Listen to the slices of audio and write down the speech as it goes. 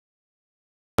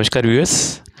नमस्कार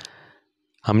व्यूअर्स।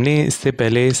 हमने इससे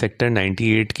पहले सेक्टर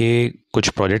 98 के कुछ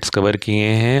प्रोजेक्ट्स कवर किए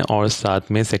हैं और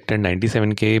साथ में सेक्टर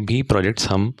 97 के भी प्रोजेक्ट्स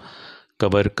हम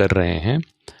कवर कर रहे हैं।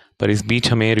 पर इस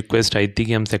बीच हमें रिक्वेस्ट आई थी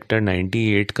कि हम सेक्टर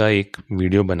 98 का एक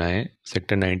वीडियो बनाएं।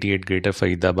 सेक्टर 98 ग्रेटर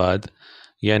फरीदाबाद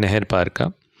या नहर पार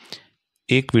का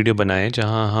एक वीडियो बनाएं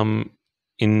जहां हम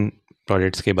इन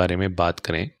प्रोजेक्ट्स के बारे में बात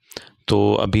करें।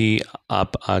 तो अभी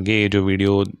आप आगे जो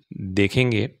वीडियो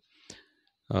देखेंगे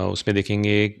उसमें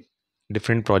देखेंगे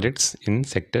डिफरेंट प्रोजेक्ट्स इन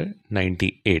सेक्टर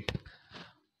 98।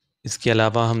 इसके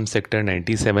अलावा हम सेक्टर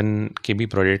 97 के भी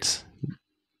प्रोजेक्ट्स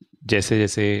जैसे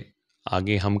जैसे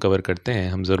आगे हम कवर करते हैं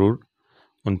हम ज़रूर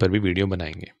उन पर भी वीडियो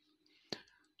बनाएंगे।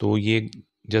 तो ये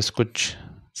जस्ट कुछ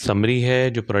समरी है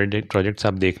जो प्रोजेक्ट्स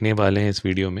आप देखने वाले हैं इस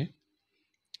वीडियो में,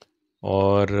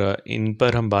 और इन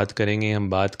पर हम बात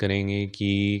करेंगे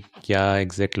कि क्या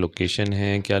एग्जैक्ट लोकेशन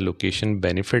है, क्या लोकेशन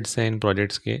बेनिफिट्स हैं इन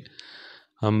प्रोजेक्ट्स के।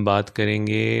 हम बात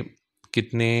करेंगे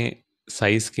कितने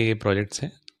साइज़ के प्रोजेक्ट्स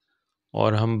हैं,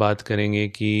 और हम बात करेंगे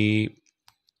कि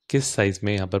किस साइज़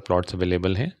में यहाँ पर प्लॉट्स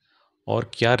अवेलेबल हैं और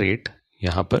क्या रेट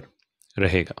यहाँ पर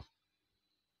रहेगा।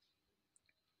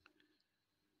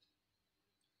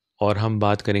 और हम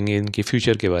बात करेंगे इनके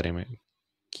फ्यूचर के बारे में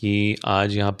कि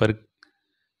आज यहाँ पर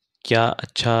क्या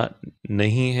अच्छा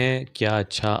नहीं है, क्या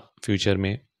अच्छा फ्यूचर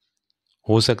में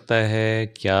हो सकता है,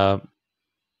 क्या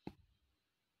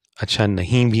अच्छा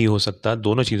नहीं भी हो सकता।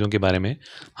 दोनों चीज़ों के बारे में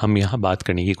हम यहाँ बात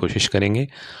करने की कोशिश करेंगे।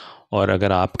 और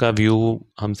अगर आपका व्यू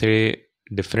हमसे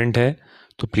डिफरेंट है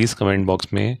तो प्लीज़ कमेंट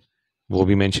बॉक्स में वो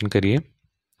भी मेंशन करिए।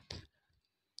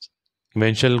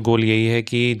 इवेंचुअल गोल यही है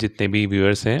कि जितने भी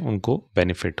व्यूअर्स हैं उनको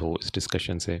बेनिफिट हो इस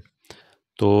डिस्कशन से।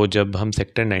 तो जब हम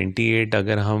सेक्टर 98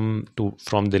 अगर हम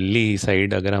फ्रॉम दिल्ली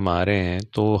साइड अगर हम आ रहे हैं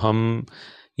तो हम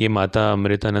ये माता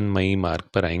अमृतानंदमयी मार्ग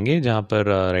पर आएंगे, जहाँ पर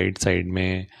राइट साइड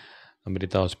में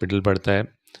अमृता हॉस्पिटल पड़ता है।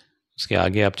 उसके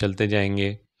आगे आप चलते जाएंगे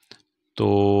तो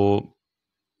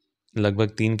लगभग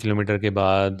 3 किलोमीटर के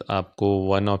बाद आपको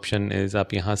वन ऑप्शन इज़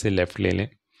आप यहाँ से लेफ़्ट ले लें,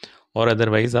 और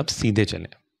अदरवाइज़ आप सीधे चलें।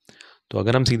 तो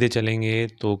अगर हम सीधे चलेंगे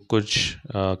तो कुछ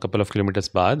कपल ऑफ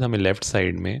किलोमीटर्स बाद हमें लेफ़्ट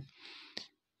साइड में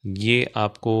ये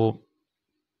आपको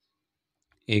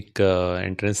एक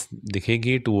एंट्रेंस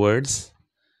दिखेगी टूवर्ड्स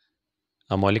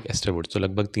अमोलिक एस्टरवुड्स। तो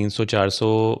लगभग 300-400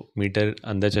 मीटर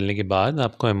अंदर चलने के बाद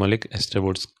आपको अमोलिक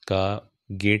एस्टरवुड्स का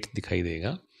गेट दिखाई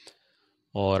देगा।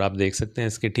 और आप देख सकते हैं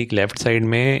इसके ठीक लेफ़्ट साइड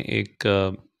में एक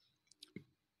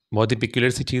बहुत ही पिक्युलर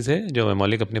सी चीज़ है जो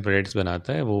अमोलिक अपने प्रोजेक्ट्स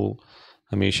बनाता है। वो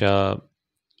हमेशा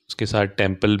उसके साथ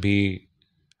टेम्पल भी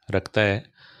रखता है।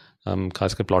 हम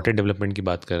खासकर प्लॉटेड डेवलपमेंट की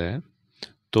बात कर रहे हैं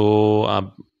तो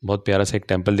आप बहुत प्यारा सा एक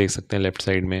टेम्पल देख सकते हैं लेफ़्ट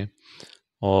साइड में।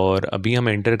 और अभी हम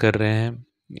एंटर कर रहे हैं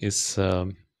इस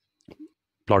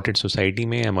प्लॉटेड सोसाइटी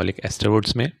में, अमोलिक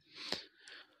एस्टरवुड्स में।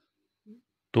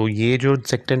 तो ये जो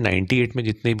सेक्टर 98 में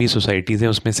जितने भी सोसाइटीज़ हैं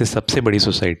उसमें से सबसे बड़ी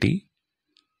सोसाइटी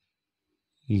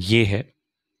ये है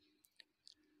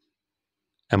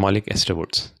अमोलिक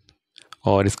एस्टरवुड्स।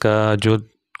 और इसका जो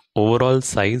ओवरऑल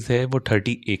साइज़ है वो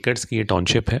 30 एकड़्स की ये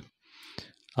टाउनशिप है।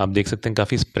 आप देख सकते हैं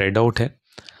काफ़ी स्प्रेड आउट है।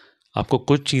 आपको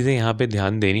कुछ चीज़ें यहाँ पे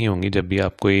ध्यान देनी होंगी जब भी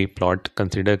आप कोई प्लॉट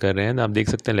कंसिडर कर रहे हैं। आप देख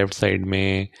सकते हैं लेफ़्ट साइड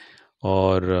में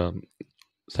और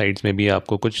साइड्स में भी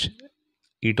आपको कुछ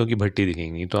ईंटों की भट्टी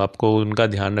दिखेंगी, तो आपको उनका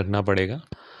ध्यान रखना पड़ेगा।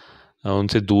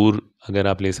 उनसे दूर अगर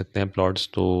आप ले सकते हैं प्लॉट्स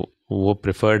तो वो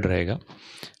प्रेफर्ड रहेगा।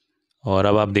 और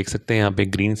अब आप देख सकते हैं यहाँ पे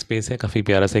ग्रीन स्पेस है, काफ़ी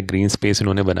प्यारा सा ग्रीन स्पेस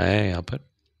इन्होंने बनाया है यहाँ पर।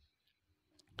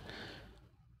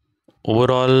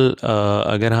 ओवरऑल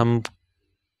अगर हम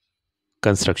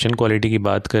कंस्ट्रक्शन क्वालिटी की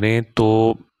बात करें तो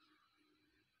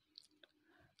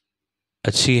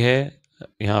अच्छी है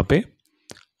यहाँ पे।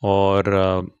 और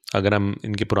अगर हम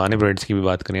इनके पुराने प्रोजेक्ट्स की भी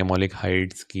बात करें, अमोलिक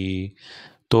हाइट्स की,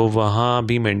 तो वहाँ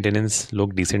भी मेंटेनेंस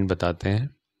लोग डिसेंट बताते हैं।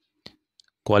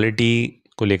 क्वालिटी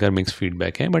को लेकर मिक्स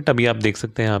फीडबैक है, बट अभी आप देख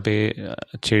सकते हैं यहाँ पे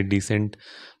अच्छे डिसेंट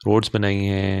रोड्स बनाई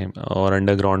हैं और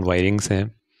अंडरग्राउंड वायरिंग्स हैं,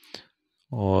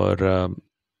 और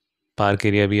पार्क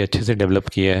एरिया भी अच्छे से डेवलप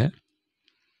किया है।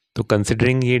 तो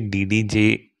कंसिडरिंग ये DDJ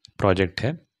प्रोजेक्ट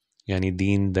है, यानी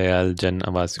दीन दयाल जन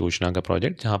आवास योजना का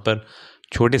प्रोजेक्ट, जहाँ पर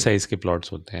छोटे साइज़ के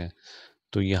प्लॉट्स होते हैं।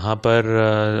 तो यहाँ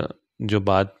पर जो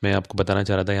बात मैं आपको बताना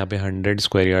चाह रहा था, यहाँ पे 100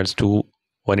 square yards to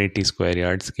 180 square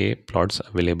yards के प्लॉट्स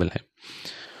अवेलेबल हैं।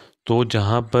 तो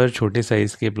जहाँ पर छोटे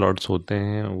साइज़ के प्लॉट्स होते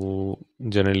हैं वो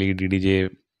जनरली DDJ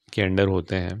के अंडर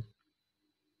होते हैं,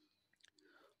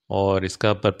 और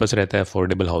इसका पर्पस रहता है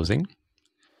अफोर्डेबल हाउसिंग।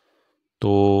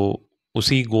 तो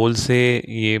उसी गोल से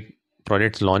ये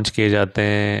प्रोजेक्ट्स लॉन्च किए जाते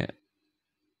हैं,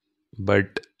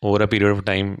 but over a period of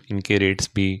time इनके रेट्स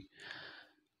भी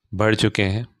बढ़ चुके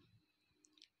हैं।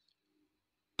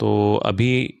 तो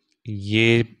अभी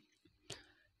ये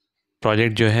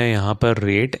प्रोजेक्ट जो है यहाँ पर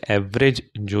रेट एवरेज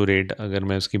जो रेट अगर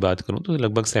मैं उसकी बात करूँ तो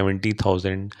लगभग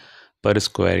 70,000 पर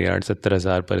स्क्वायर यार्ड,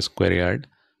 70,000 पर स्क्वायर यार्ड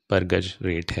पर गज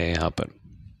रेट है यहाँ पर।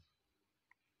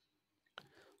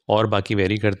 और बाकी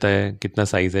वेरी करता है कितना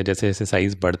साइज़ है, जैसे जैसे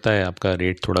साइज़ बढ़ता है आपका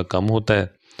रेट थोड़ा कम होता है।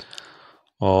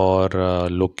 और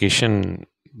लोकेशन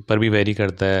पर भी वेरी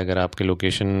करता है, अगर आपके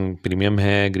लोकेशन प्रीमियम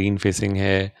है, ग्रीन फेसिंग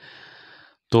है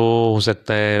तो हो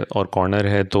सकता है, और कॉर्नर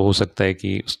है तो हो सकता है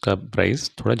कि उसका प्राइस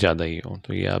थोड़ा ज़्यादा ही हो।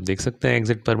 तो ये आप देख सकते हैं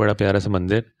एग्जिट पर बड़ा प्यारा सा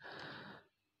मंदिर।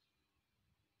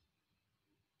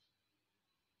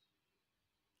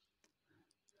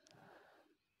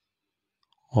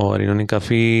 और इन्होंने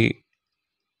काफ़ी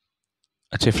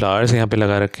अच्छे फ्लावर्स यहाँ पे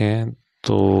लगा रखे हैं।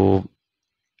 तो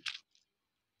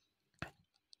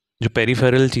जो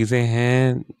पेरिफेरल चीज़ें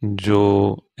हैं,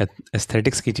 जो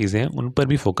एस्थेटिक्स की चीज़ें हैं, उन पर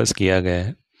भी फोकस किया गया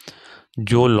है,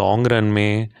 जो लॉन्ग रन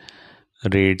में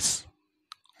रेट्स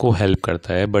को हेल्प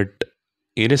करता है। But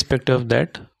irrespective of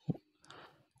that,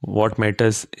 what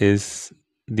matters is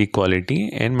the quality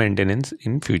and maintenance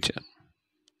in future.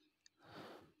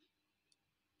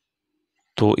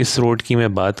 तो इस रोड की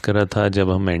मैं बात कर रहा था, जब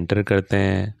हम एंटर करते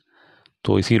हैं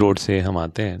तो इसी रोड से हम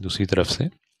आते हैं दूसरी तरफ से,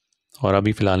 और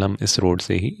अभी फ़िलहाल हम इस रोड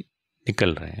से ही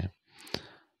निकल रहे हैं।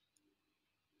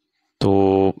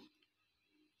 तो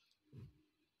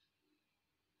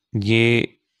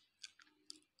ये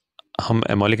हम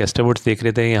एमोलिक एस्टरवुड्स देख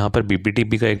रहे थे। यहाँ पर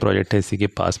बीपीटीपी का एक प्रोजेक्ट है इसी के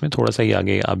पास में, थोड़ा सा ही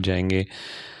आगे आप जाएंगे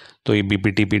तो ये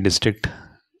बीपीटीपी डिस्ट्रिक्ट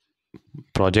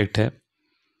प्रोजेक्ट है।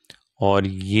 और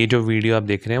ये जो वीडियो आप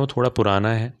देख रहे हैं वो थोड़ा पुराना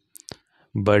है,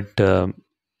 बट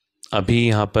अभी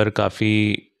यहाँ पर काफ़ी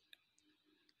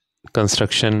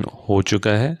कंस्ट्रक्शन हो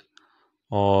चुका है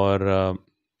और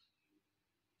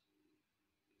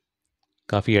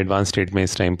काफ़ी एडवांस स्टेट में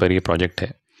इस टाइम पर ये प्रोजेक्ट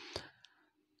है।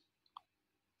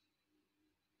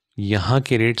 यहाँ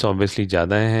के रेट्स ऑब्वियसली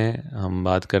ज़्यादा हैं, हम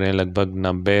बात कर रहे हैं लगभग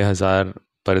 90,000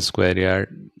 पर स्क्वायर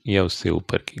यार्ड या उससे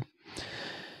ऊपर की।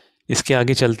 इसके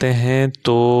आगे चलते हैं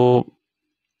तो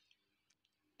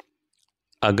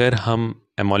अगर हम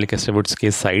एमोलिक एस्टरवुड्स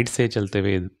के साइड से चलते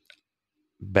हुए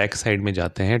बैक साइड में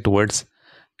जाते हैं, टुवर्ड्स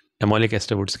एमोलिक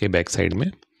एस्टरवुड्स के बैक साइड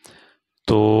में,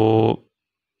 तो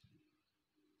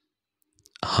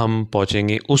हम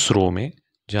पहुँचेंगे उस रो में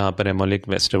जहाँ पर एमोलिक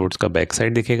एस्टरवुड्स का बैक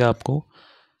साइड दिखेगा आपको,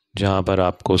 जहाँ पर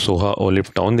आपको सोहा ओलिव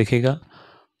टाउन दिखेगा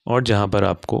और जहाँ पर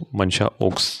आपको मंशा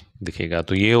ओक्स दिखेगा।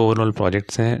 तो ये ओवरऑल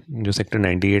प्रोजेक्ट्स हैं जो सेक्टर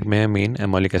 98 में है, मेन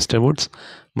एमोलिक एस्टरवुड्स,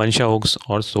 मंशा ओक्स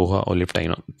और सोहा ओलिव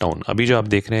टाउन। अभी जो आप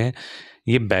देख रहे हैं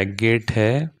ये बैक गेट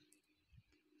है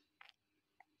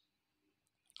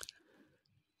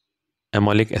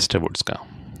एमोलिक एस्टरवुड्स का।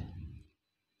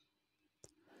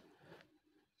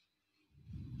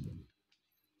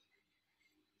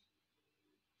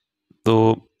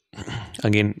 तो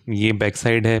अगेन ये बैक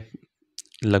साइड है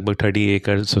लगभग 30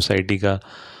 एकड़ सोसाइटी का।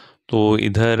 तो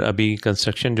इधर अभी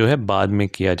कंस्ट्रक्शन जो है बाद में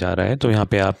किया जा रहा है, तो यहाँ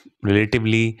पे आप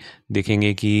रिलेटिवली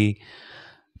देखेंगे कि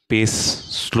पेस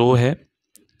स्लो है,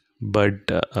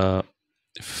 बट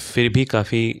फिर भी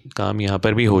काफ़ी काम यहाँ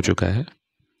पर भी हो चुका है।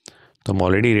 तो हम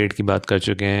ऑलरेडी रेट की बात कर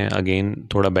चुके हैं, अगेन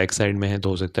थोड़ा बैक साइड में है तो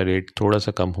हो सकता है रेट थोड़ा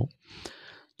सा कम हो।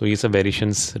 तो ये सब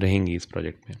वेरिएशंस रहेंगी इस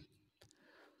प्रोजेक्ट में।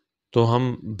 तो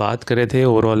हम बात कर रहे थे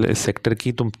ओवरऑल इस सेक्टर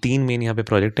की, तो 3 मेन यहाँ पे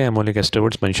प्रोजेक्ट है, एमोलिक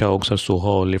एस्टरवुड्स, मंशा ओक्स और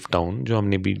सोहा ओलिव टाउन। जो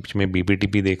हमने बीच में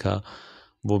बीपीटीपी देखा,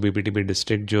 वो बीपीटीपी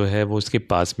डिस्ट्रिक्ट जो है वो इसके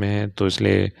पास में है, तो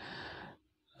इसलिए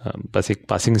बस एक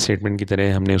पासिंग स्टेटमेंट की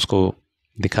तरह हमने उसको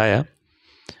दिखाया।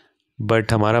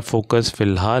 बट हमारा फोकस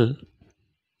फ़िलहाल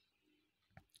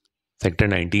सेक्टर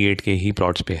 98 के ही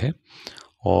प्लॉट्स पे है,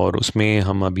 और उसमें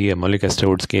हम अभी एमोलिक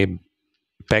एस्टरवुड्स के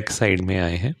बैक साइड में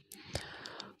आए हैं।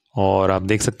 और आप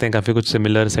देख सकते हैं काफ़ी कुछ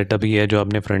सिमिलर सेटअप ही है जो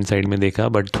आपने फ्रंट साइड में देखा,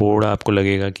 बट थोड़ा आपको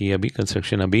लगेगा कि अभी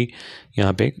कंस्ट्रक्शन अभी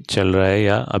यहाँ पे चल रहा है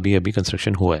या अभी अभी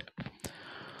कंस्ट्रक्शन हुआ है।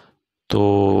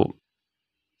 तो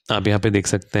आप यहाँ पे देख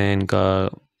सकते हैं इनका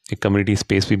एक कम्युनिटी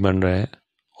स्पेस भी बन रहा है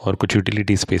और कुछ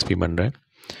यूटिलिटी स्पेस भी बन रहा है।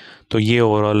 तो ये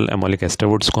ओवरऑल एमोलिक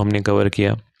एस्टरवुड्स को हमने कवर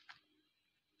किया।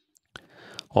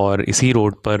 और इसी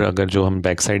रोड पर अगर जो हम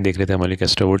बैक साइड देख रहे थे एमोलिक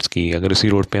एस्टरवुड्स की, अगर इसी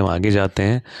रोड पे हम आगे जाते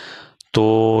हैं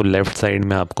तो लेफ़्ट साइड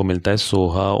में आपको मिलता है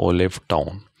सोहा ओलिव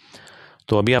टाउन।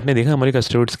 तो अभी आपने देखा एमोलिक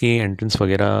एस्टरवुड्स की एंट्रेंस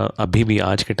वगैरह, अभी भी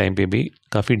आज के टाइम पे भी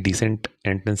काफ़ी डिसेंट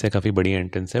एंट्रेंस है, काफ़ी बड़ी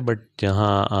एंट्रेंस है। बट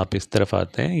जहाँ आप इस तरफ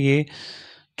आते हैं ये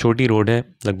छोटी रोड है,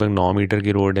 लगभग 9 मीटर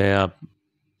की रोड है। आप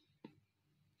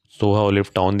सोहा ओलिव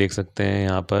टाउन देख सकते हैं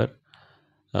यहाँ पर,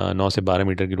 9 से 12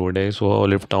 मीटर की रोड है सोहा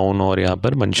ओलिव टाउन, और यहाँ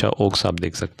पर मंशा ओक्स आप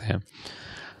देख सकते हैं।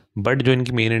 बट जो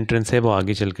इनकी मेन एंट्रेंस है वो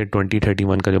आगे चल के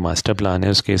 2031 का जो मास्टर प्लान है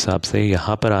उसके हिसाब से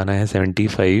यहाँ पर आना है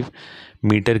 75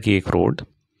 मीटर की एक रोड,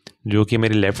 जो कि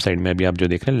मेरी लेफ़्ट साइड में अभी आप जो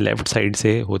देख रहे हैं लेफ़्ट साइड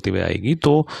से होते हुए आएगी।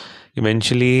 तो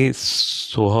इवेंचुअली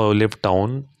सोहा ओलिव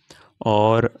टाउन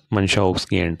और मंशा ओक्स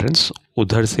की एंट्रेंस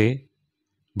उधर से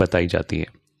बताई जाती है।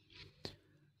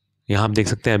 यहाँ आप देख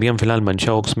सकते हैं अभी हम फ़िलहाल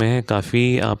मंशा ओक्स में हैं।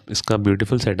 काफ़ी आप इसका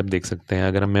ब्यूटीफुल सेटअप देख सकते हैं।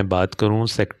 अगर मैं बात करूँ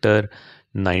सेक्टर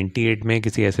 98 में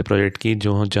किसी ऐसे प्रोजेक्ट की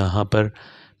जो जहाँ पर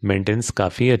मेंटेनेंस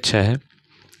काफ़ी अच्छा है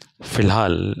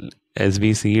फ़िलहाल as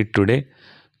we see it today,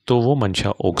 तो वो मंशा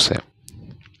ओक्स है।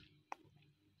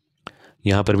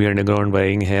 यहाँ पर भी अंडरग्राउंड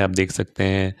वायरिंग है, आप देख सकते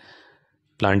हैं।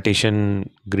 प्लांटेशन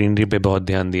ग्रीनरी पे बहुत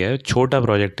ध्यान दिया है। छोटा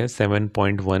प्रोजेक्ट है,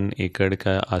 7.1 एकड़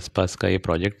का आसपास का ये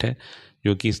प्रोजेक्ट है,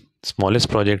 जो कि स्मॉलेस्ट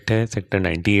प्रोजेक्ट है सेक्टर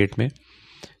 98 में।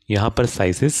 यहाँ पर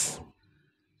साइजेस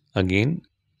अगेन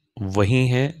वही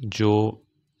हैं जो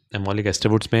अमोलिक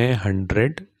एस्टेवुड्स में है,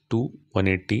 100 to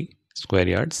 180 स्क्वायर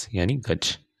यार्ड्स यानी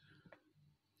गज।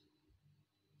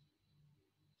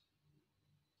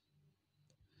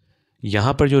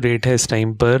 यहाँ पर जो रेट है इस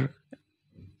टाइम पर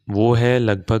वो है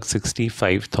लगभग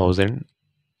 65,000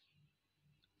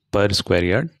 पर स्क्वायर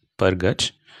यार्ड पर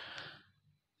गज,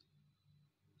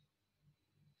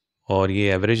 और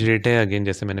ये एवरेज रेट है। अगेन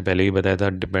जैसे मैंने पहले ही बताया था,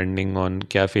 डिपेंडिंग ऑन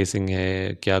क्या फेसिंग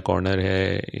है, क्या कॉर्नर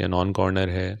है या नॉन कॉर्नर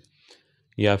है,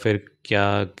 या फिर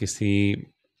क्या किसी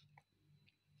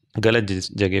गलत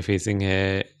जगह फेसिंग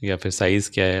है, या फिर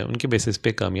साइज़ क्या है, उनके बेसिस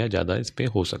पे कम या ज़्यादा इस पे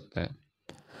हो सकता है।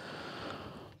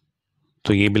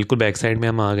 तो ये बिल्कुल बैक साइड में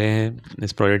हम आ गए हैं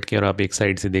इस प्रोजेक्ट के, और आप एक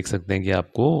साइड से देख सकते हैं कि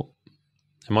आपको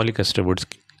अमोलिक एस्टेवुड्स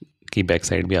की बैक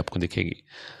साइड भी आपको दिखेगी।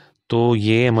 तो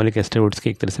ये अमोलिक एस्टेवुड्स की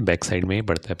एक तरह से बैक साइड में ही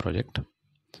पड़ता है प्रोजेक्ट।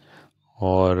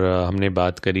 और हमने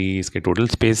बात करी इसके टोटल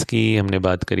स्पेस की, हमने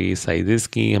बात करी साइजेस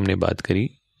की, हमने बात करी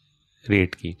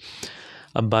रेट की।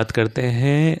 अब बात करते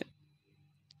हैं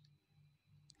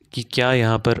कि क्या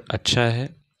यहाँ पर अच्छा है।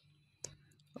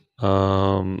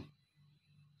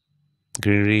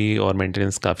 ग्रीनरी और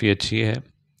मेंटेनेंस काफ़ी अच्छी है।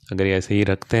 अगर ये ऐसे ही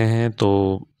रखते हैं तो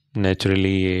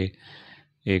नेचुरली ये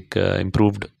एक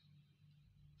इम्प्रूव्ड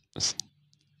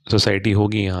सोसाइटी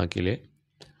होगी यहाँ के लिए।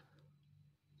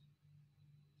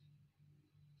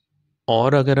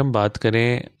 और अगर हम बात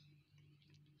करें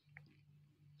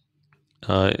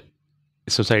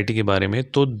सोसाइटी के बारे में,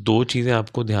 तो दो चीज़ें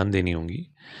आपको ध्यान देनी होंगी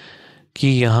कि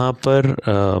यहाँ पर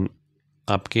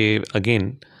आपके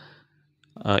अगेन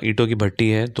ईंटों की भट्टी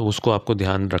है, तो उसको आपको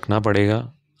ध्यान रखना पड़ेगा।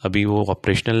 अभी वो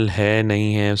ऑपरेशनल है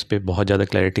नहीं है उस पर बहुत ज़्यादा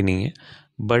क्लैरिटी नहीं है,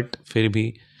 बट फिर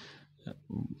भी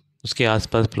उसके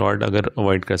आसपास प्लॉट अगर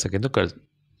अवॉइड कर सकें तो कर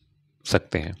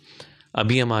सकते हैं।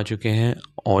 अभी हम आ चुके हैं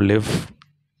ऑलिव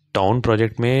टाउन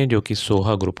प्रोजेक्ट में, जो कि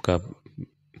सोहा ग्रुप का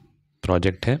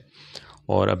प्रोजेक्ट है।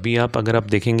 और अभी अगर आप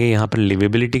देखेंगे यहाँ पर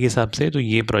लिवेबिलिटी के हिसाब से, तो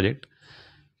ये प्रोजेक्ट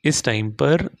इस टाइम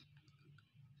पर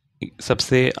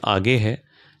सबसे आगे है।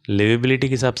 लिवेबिलिटी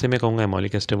के हिसाब से मैं कहूँगा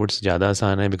अमोलिक एस्टेवुड्स ज़्यादा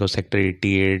आसान है, बिकॉज सेक्टर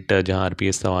 88 जहाँ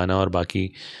आरपीएस सवाना और बाकी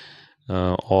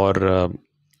और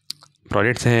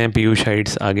प्रोजेक्ट्स हैं पीयूष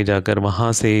हाइट्स आगे जाकर,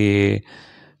 वहाँ से ये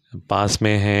पास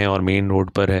में है और मेन रोड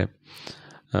पर है,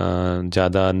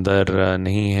 ज़्यादा अंदर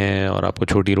नहीं है और आपको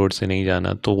छोटी रोड से नहीं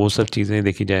जाना। तो वो सब चीज़ें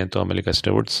देखी जाएँ तो अमोलिक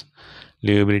एस्टेवुड्स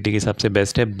लिवेबिलिटी के हिसाब से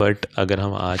बेस्ट है। बट अगर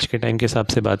हम आज के टाइम के हिसाब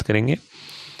से बात करेंगे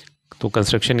तो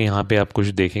कंस्ट्रक्शन यहाँ पे आप कुछ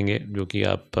देखेंगे जो कि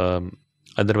आप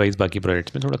अदरवाइज़ बाकी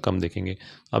प्रोजेक्ट्स में थोड़ा कम देखेंगे।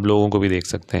 आप लोगों को भी देख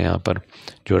सकते हैं यहाँ पर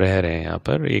जो रह रहे हैं, यहाँ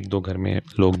पर एक दो घर में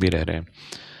लोग भी रह रहे हैं।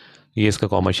 ये इसका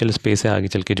कॉमर्शियल स्पेस है, आगे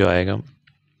चल के जो आएगा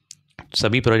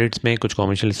सभी प्रोजेक्ट्स में कुछ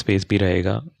कॉमर्शियल स्पेस भी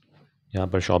रहेगा, यहाँ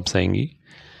पर शॉप्स आएंगी।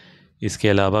 इसके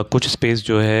अलावा कुछ स्पेस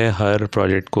जो है हर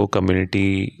प्रोजेक्ट को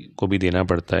कम्युनिटी को भी देना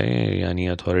पड़ता है, यानी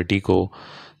अथॉरिटी को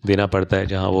देना पड़ता है,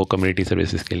 जहाँ वो कम्युनिटी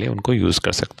सर्विसेज के लिए उनको यूज़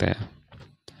कर सकते हैं।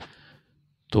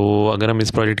 तो अगर हम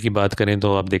इस प्रोजेक्ट की बात करें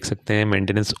तो आप देख सकते हैं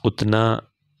मेंटेनेंस उतना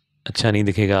अच्छा नहीं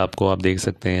दिखेगा आपको। आप देख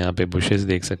सकते हैं यहाँ पे बुशेस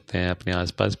देख सकते हैं अपने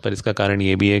आसपास, पर इसका कारण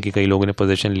ये भी है कि कई लोगों ने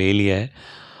पोजीशन ले लिया है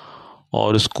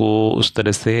और उसको उस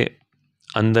तरह से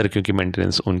अंदर, क्योंकि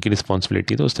मेंटेनेंस उनकी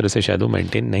रिस्पॉन्सिबिलिटी, तो उस तरह से शायद वो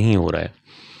मेंटेन नहीं हो रहा है।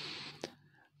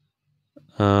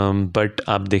 बट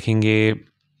आप देखेंगे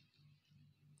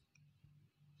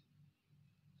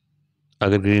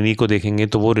अगर ग्रीनरी को देखेंगे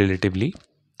तो वो रिलेटिवली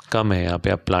कम है यहाँ पे।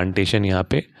 आप प्लांटेशन यहाँ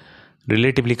पे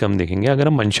रिलेटिवली कम देखेंगे अगर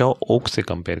हम मंशा ओक से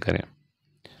कंपेयर करें।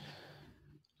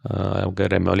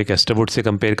 अगर अमोलिक एस्टेवुड से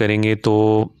कंपेयर करेंगे तो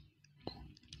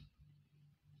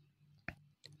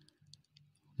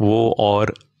वो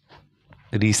और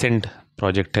रीसेंट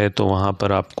प्रोजेक्ट है, तो वहाँ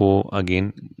पर आपको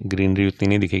अगेन ग्रीनरी उतनी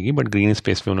नहीं दिखेगी, बट ग्रीन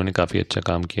स्पेस पे उन्होंने काफ़ी अच्छा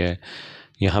काम किया है।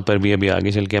 यहाँ पर भी अभी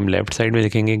आगे चल के हम लेफ़्ट साइड में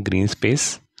देखेंगे ग्रीन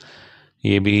स्पेस।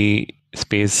 ये भी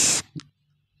स्पेस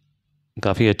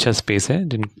काफ़ी अच्छा स्पेस है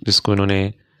जिसको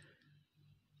इन्होंने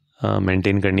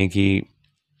मेंटेन करने की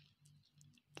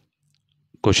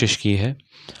कोशिश की है।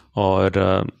 और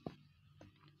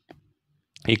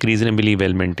एक रीज़नेबली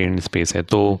वेल मेंटेन्ड स्पेस है।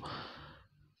 तो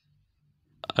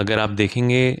अगर आप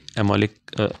देखेंगे एमोलिक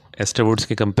एस्टरवुड्स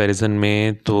के कंपैरिजन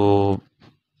में, तो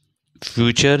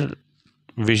फ्यूचर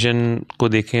विजन को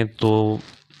देखें तो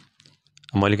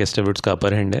अमोलिक एस्टरवुड्स का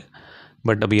अपर हैंड है।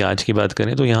 बट अभी आज की बात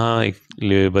करें तो यहाँ एक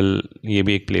लिवेबल, ये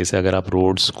भी एक प्लेस है। अगर आप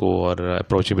रोड्स को और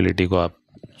अप्रोचेबिलिटी को आप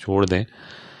छोड़ दें,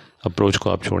 अप्रोच को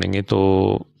आप छोड़ेंगे,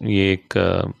 तो ये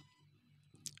एक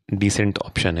डिसेंट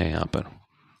ऑप्शन है यहाँ पर।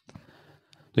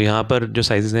 तो यहाँ पर जो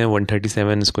साइजेस हैं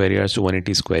 137 square yards to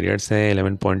 180 square yards हैं।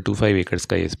 11.25 एकर्स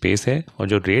का ये स्पेस है। और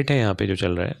जो रेट है यहाँ पे जो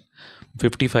चल रहा है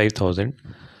 55,000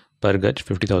 पर गज,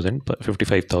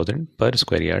 55,000 पर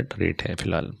स्क्वायर यार्ड रेट है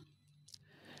फ़िलहाल।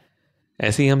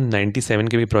 ऐसे ही हम 97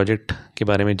 के भी प्रोजेक्ट के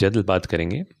बारे में जल्द बात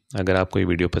करेंगे। अगर आपको ये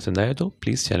वीडियो पसंद आए तो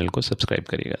प्लीज़ चैनल को सब्सक्राइब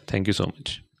करिएगा। Thank you so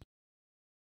much.